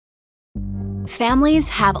Families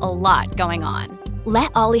have a lot going on.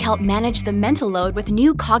 Let Ollie help manage the mental load with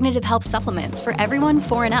new cognitive help supplements for everyone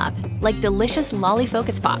 4 and up, like delicious Lolly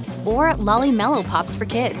Focus Pops or Lolly Mellow Pops for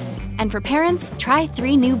kids. And for parents, try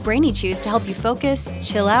 3 new Brainy Chews to help you focus,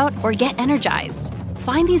 chill out, or get energized.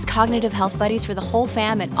 Find these cognitive health buddies for the whole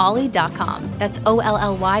fam at ollie.com. That's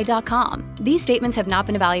OLLY.com. These statements have not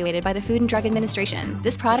been evaluated by the Food and Drug Administration.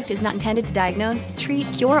 This product is not intended to diagnose, treat,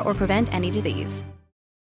 cure, or prevent any disease.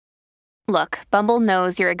 Look, Bumble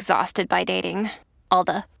knows you're exhausted by dating. All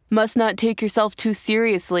the, must not take yourself too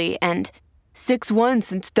seriously, and 6'1"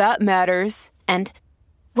 since that matters, and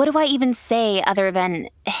what do I even say other than,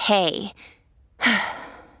 hey?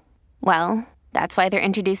 Well, that's why they're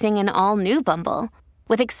introducing an all-new Bumble,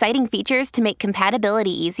 with exciting features to make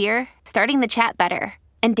compatibility easier, starting the chat better,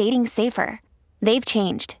 and dating safer. They've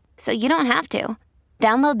changed, so you don't have to.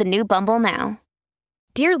 Download the new Bumble now.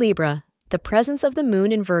 Dear Libra, the presence of the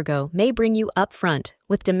moon in Virgo may bring you up front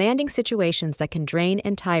with demanding situations that can drain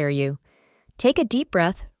and tire you. Take a deep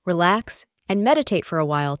breath, relax, and meditate for a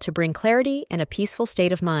while to bring clarity and a peaceful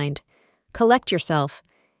state of mind. Collect yourself.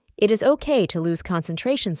 It is okay to lose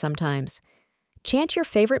concentration sometimes. Chant your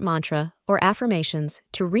favorite mantra or affirmations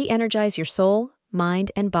to re-energize your soul,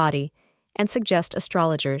 mind, and body, and suggest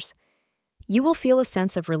astrologers. You will feel a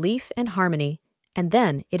sense of relief and harmony, and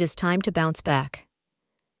then it is time to bounce back.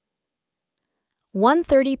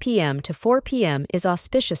 1:30 p.m. to 4 p.m. is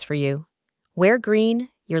auspicious for you. Wear green,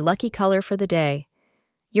 your lucky color for the day.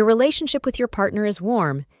 Your relationship with your partner is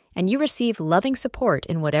warm, and you receive loving support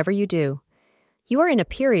in whatever you do. You are in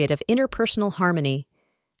a period of interpersonal harmony.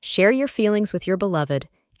 Share your feelings with your beloved,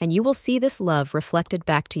 and you will see this love reflected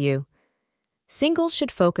back to you. Singles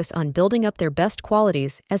should focus on building up their best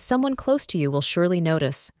qualities, as someone close to you will surely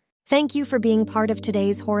notice. Thank you for being part of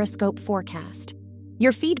today's horoscope forecast.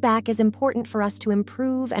 Your feedback is important for us to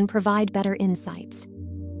improve and provide better insights.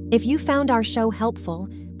 If you found our show helpful,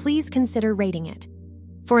 please consider rating it.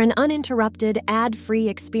 For an uninterrupted, ad-free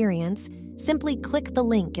experience, simply click the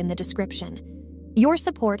link in the description. Your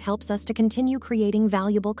support helps us to continue creating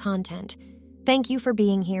valuable content. Thank you for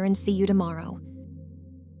being here and see you tomorrow.